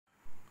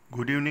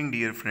Good evening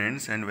dear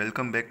friends and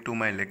welcome back to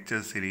my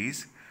lecture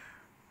series.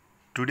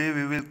 Today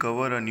we will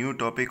cover a new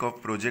topic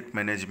of project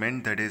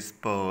management, that is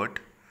PERT.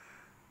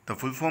 The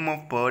full form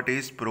of PERT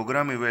is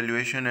Program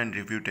Evaluation and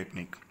Review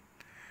Technique.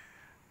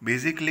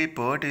 Basically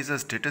PERT is a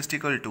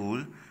statistical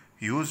tool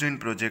used in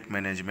project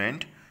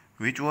management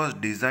which was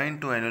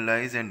designed to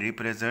analyze and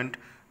represent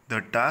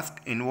the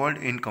task involved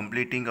in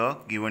completing a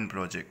given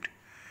project.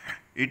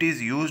 It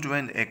is used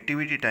when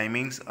activity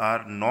timings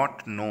are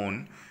not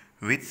known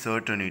with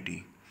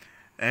certainty.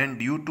 And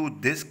due to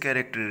this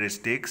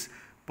characteristics,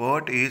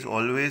 PERT is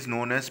always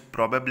known as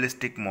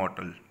probabilistic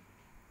model.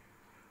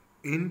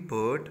 In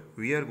PERT,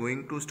 we are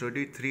going to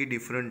study three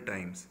different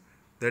times,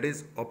 that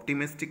is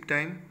optimistic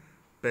time,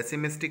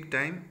 pessimistic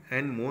time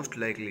and most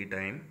likely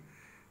time.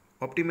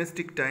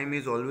 Optimistic time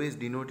is always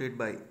denoted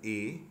by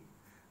A,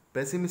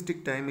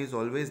 pessimistic time is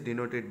always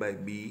denoted by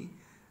B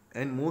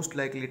and most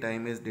likely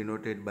time is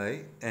denoted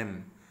by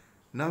M.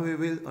 Now we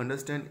will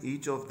understand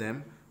each of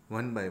them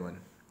one by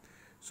one.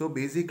 So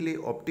basically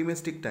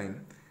optimistic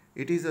time,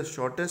 it is the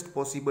shortest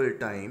possible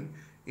time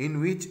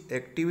in which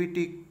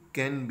activity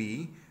can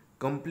be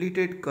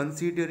completed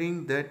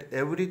considering that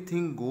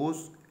everything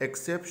goes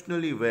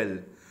exceptionally well,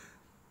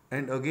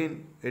 and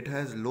again it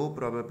has low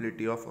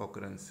probability of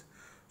occurrence.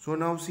 So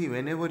now see,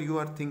 whenever you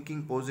are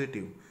thinking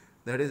positive,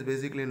 that is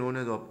basically known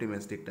as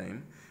optimistic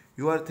time.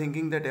 You are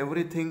thinking that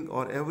everything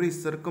or every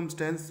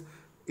circumstance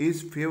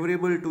is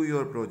favorable to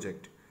your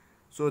project.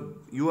 So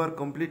you are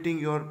completing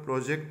your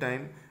project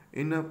time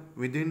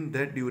within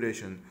that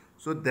duration.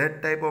 So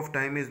that type of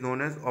time is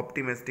known as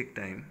optimistic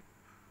time.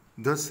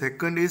 The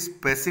second is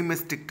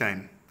pessimistic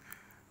time.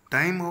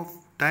 Time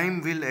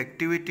will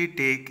activity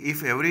take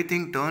if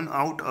everything turn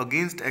out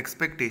against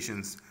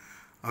expectations.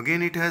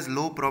 Again it has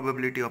low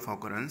probability of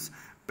occurrence.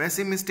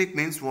 Pessimistic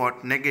means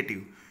what?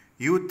 Negative.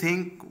 You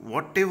think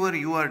whatever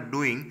you are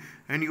doing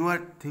and you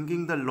are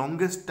thinking the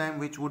longest time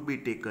which would be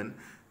taken,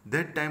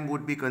 that time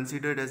would be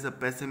considered as a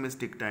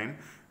pessimistic time,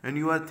 and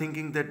you are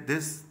thinking that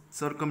this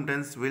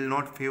circumstance will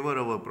not favor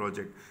our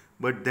project,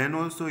 but then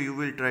also you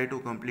will try to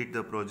complete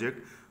the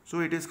project, so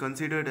it is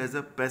considered as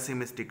a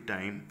pessimistic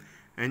time.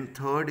 And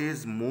third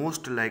is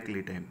most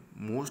likely time.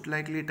 Most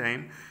likely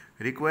time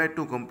required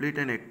to complete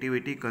an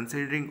activity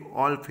considering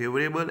all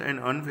favorable and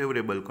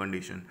unfavorable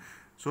condition.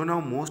 So now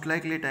most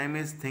likely time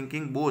is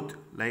thinking both,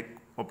 like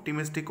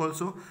optimistic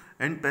also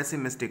and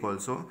pessimistic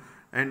also,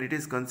 and it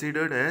is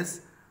considered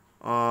as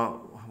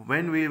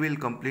when we will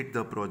complete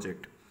the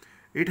project.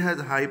 It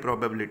has high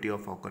probability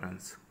of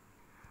occurrence.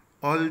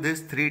 All these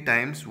three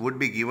times would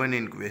be given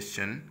in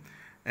question,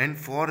 and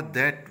for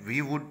that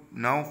we would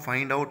now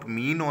find out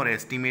mean or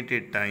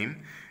estimated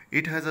time.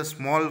 It has a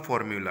small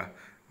formula,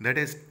 that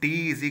is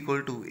T is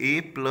equal to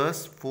A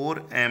plus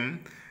 4M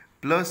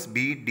plus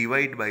B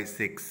divided by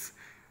 6,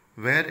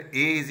 where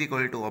A is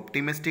equal to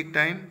optimistic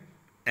time,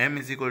 M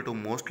is equal to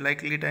most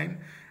likely time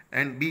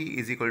and B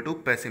is equal to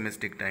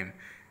pessimistic time.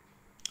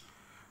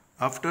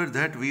 After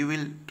that we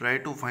will try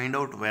to find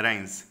out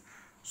variance.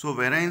 So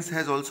variance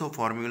has also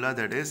formula,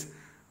 that is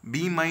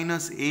B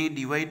minus A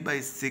divided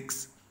by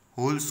 6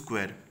 whole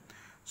square.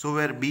 So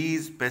where B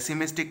is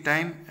pessimistic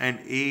time and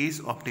A is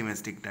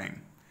optimistic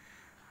time.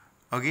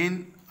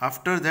 Again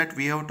after that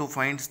we have to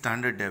find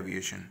standard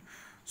deviation.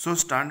 So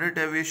standard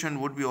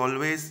deviation would be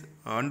always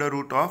under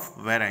root of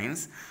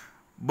variance.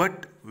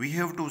 But we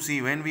have to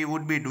see when we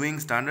would be doing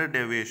standard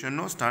deviation.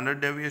 No, standard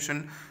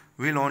deviation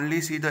will only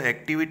see the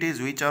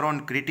activities which are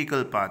on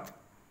critical path.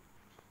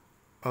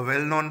 A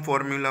well-known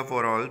formula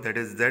for all, that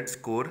is Z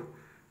score,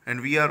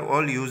 and we are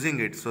all using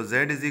it. So Z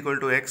is equal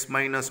to X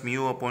minus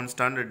mu upon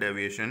standard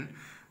deviation,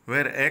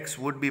 where X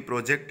would be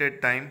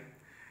projected time.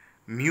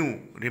 Mu,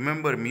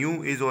 remember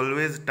mu is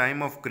always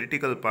time of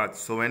critical path.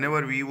 So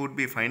whenever we would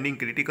be finding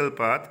critical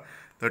path,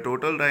 the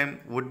total time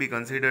would be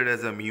considered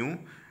as a mu.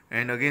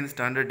 And again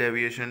standard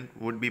deviation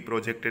would be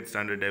projected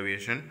standard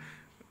deviation.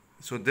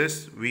 So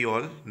this we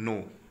all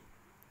know.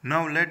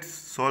 Now let's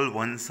solve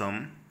one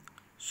sum.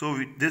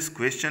 So this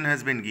question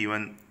has been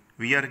given.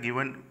 We are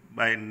given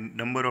by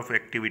number of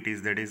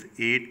activities, that is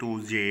A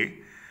to J.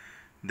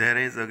 There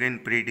is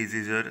again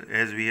predecessor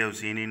as we have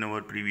seen in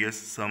our previous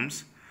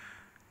sums.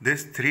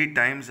 These three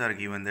times are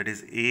given, that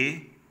is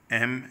A,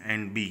 M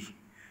and B.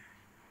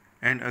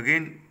 And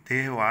again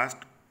they have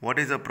asked what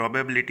is the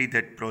probability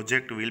that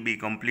project will be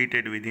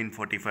completed within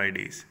 45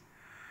 days.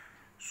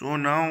 So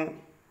now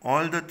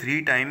all the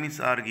three times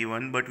are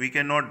given, but we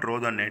cannot draw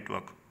the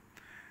network.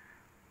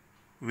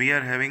 We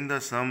are having the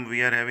sum,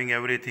 we are having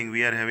everything,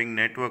 we are having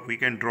network, we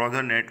can draw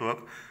the network,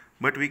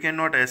 but we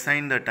cannot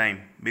assign the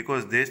time,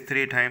 because these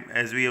three times,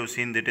 as we have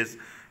seen, that is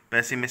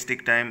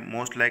pessimistic time,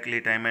 most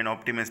likely time and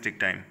optimistic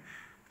time.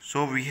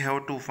 So we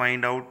have to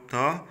find out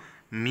the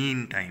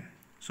mean time.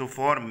 So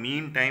for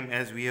mean time,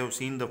 as we have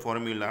seen the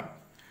formula,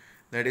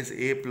 that is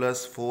A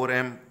plus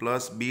 4M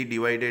plus B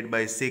divided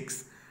by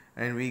 6,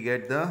 and we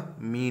get the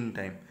mean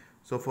time.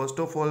 So first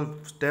of all,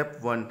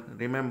 step 1,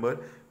 remember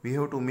we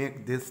have to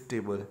make this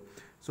table.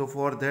 So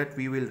for that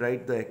we will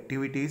write the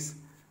activities,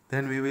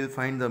 then we will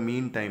find the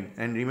mean time,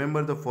 and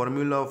remember the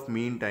formula of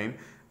mean time,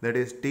 that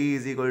is T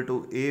is equal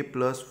to A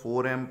plus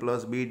 4M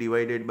plus B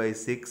divided by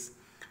 6.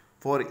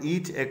 For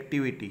each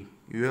activity,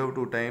 you have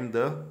to time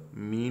the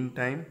mean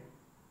time.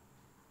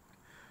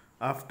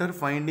 After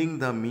finding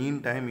the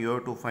mean time, you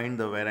have to find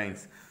the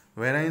variance.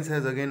 Variance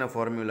has again a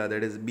formula,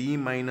 that is B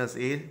minus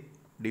A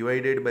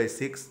divided by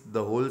 6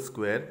 the whole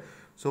square.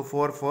 So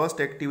for first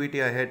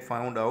activity I had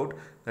found out,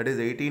 that is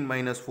 18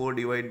 minus 4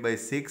 divided by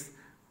 6,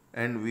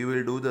 and we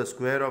will do the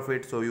square of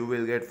it, so you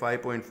will get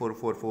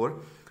 5.444.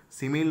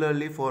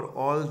 Similarly, for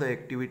all the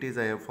activities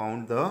I have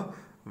found the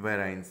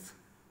variance.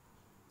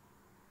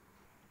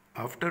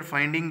 After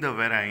finding the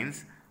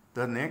variance,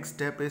 the next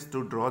step is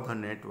to draw the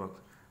network.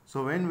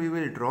 So when we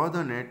will draw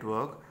the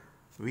network,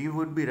 we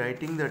would be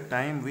writing the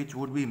time which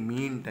would be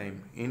mean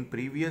time. In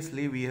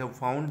previously we have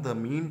found the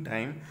mean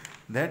time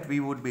that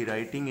we would be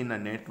writing in a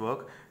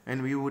network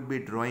and we would be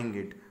drawing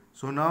it.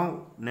 So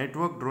now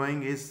network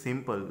drawing is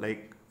simple,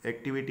 like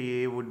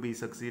activity A would be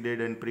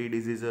succeeded and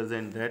predecessors,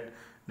 and that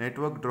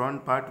network drawn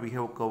part we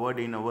have covered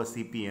in our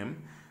CPM.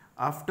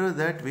 After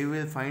that we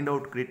will find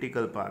out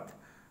critical path.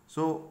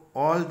 So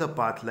all the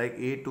path like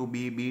A to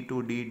B, B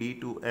to D, D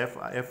to F,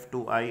 F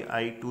to I,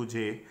 I to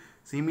J,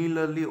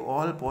 similarly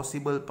all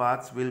possible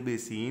paths will be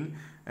seen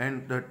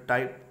and the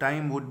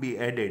time would be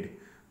added.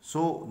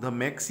 So the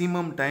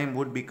maximum time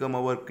would become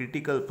our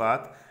critical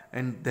path,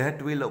 and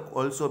that will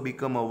also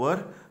become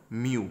our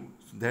mu.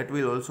 That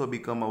will also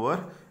become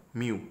our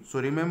mu. So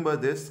remember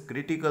this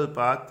critical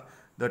path,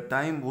 the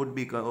time would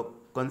be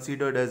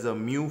considered as a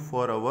mu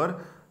for our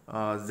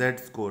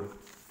Z score.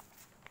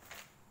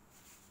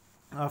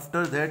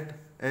 After that,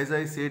 as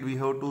I said, we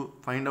have to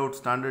find out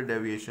standard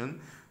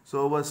deviation.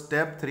 So our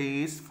step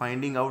 3 is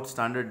finding out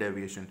standard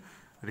deviation.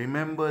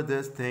 Remember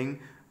this thing,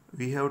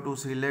 we have to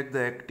select the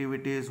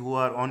activities who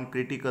are on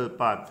critical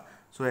path.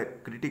 So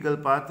critical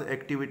path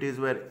activities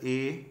were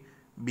A,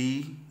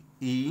 B,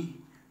 E,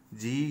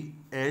 G,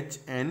 H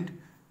and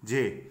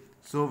J.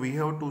 So we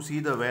have to see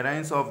the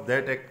variance of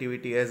that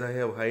activity as I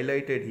have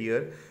highlighted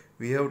here.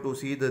 We have to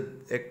see the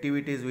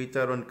activities which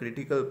are on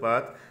critical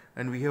path,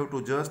 and we have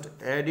to just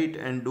add it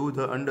and do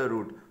the under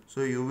root.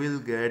 So you will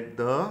get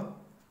the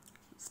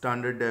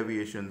standard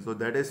deviation. So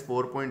that is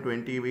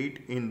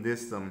 4.28 in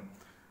this sum.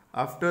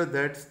 After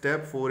that,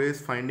 step 4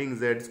 is finding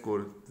Z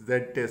score,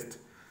 Z test.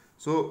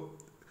 So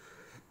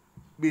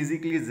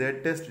basically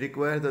Z test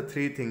requires the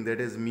three things,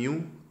 that is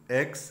mu,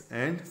 X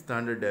and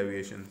standard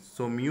deviation.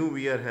 So mu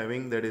we are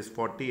having, that is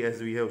 40, as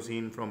we have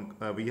seen from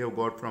we have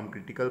got from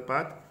critical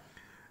path.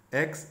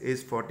 X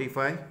is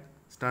 45,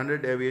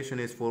 standard deviation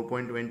is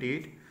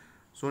 4.28.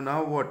 So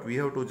now what, we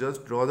have to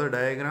just draw the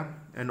diagram,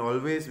 and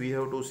always we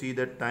have to see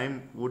that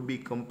time would be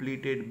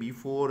completed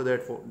before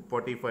that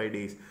 45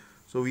 days.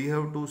 So we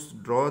have to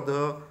draw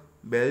the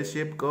bell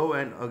shaped curve,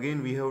 and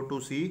again we have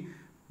to see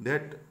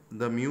that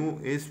the mu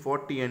is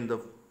 40 and the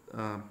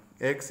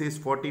X is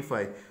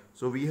 45.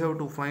 So we have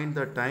to find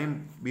the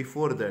time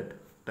before that,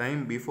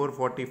 time before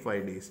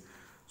 45 days.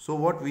 So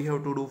what we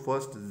have to do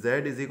first, Z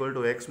is equal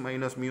to X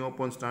minus mu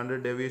upon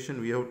standard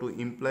deviation. We have to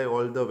imply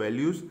all the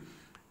values.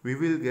 We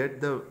will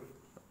get the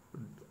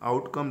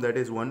outcome, that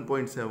is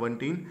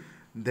 1.17.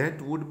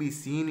 That would be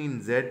seen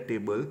in Z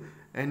table,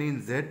 and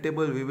in Z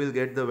table we will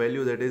get the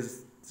value, that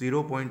is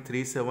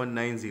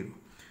 0.3790,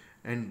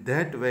 and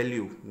that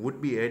value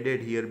would be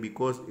added here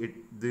because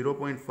it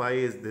 0.5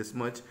 is this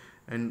much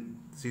and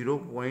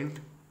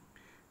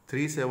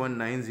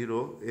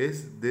 0.3790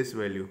 is this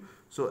value.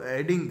 So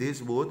adding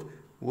this both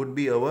would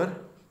be our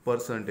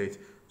percentage.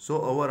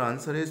 So our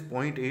answer is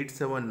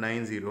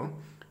 0.8790.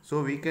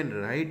 So we can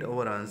write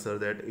our answer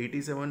that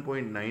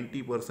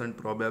 87.90%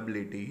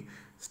 probability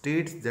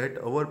states that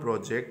our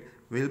project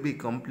will be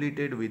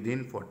completed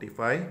within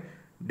 45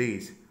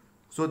 days.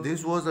 So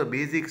this was a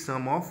basic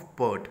sum of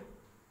PERT.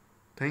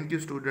 Thank you,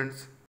 students.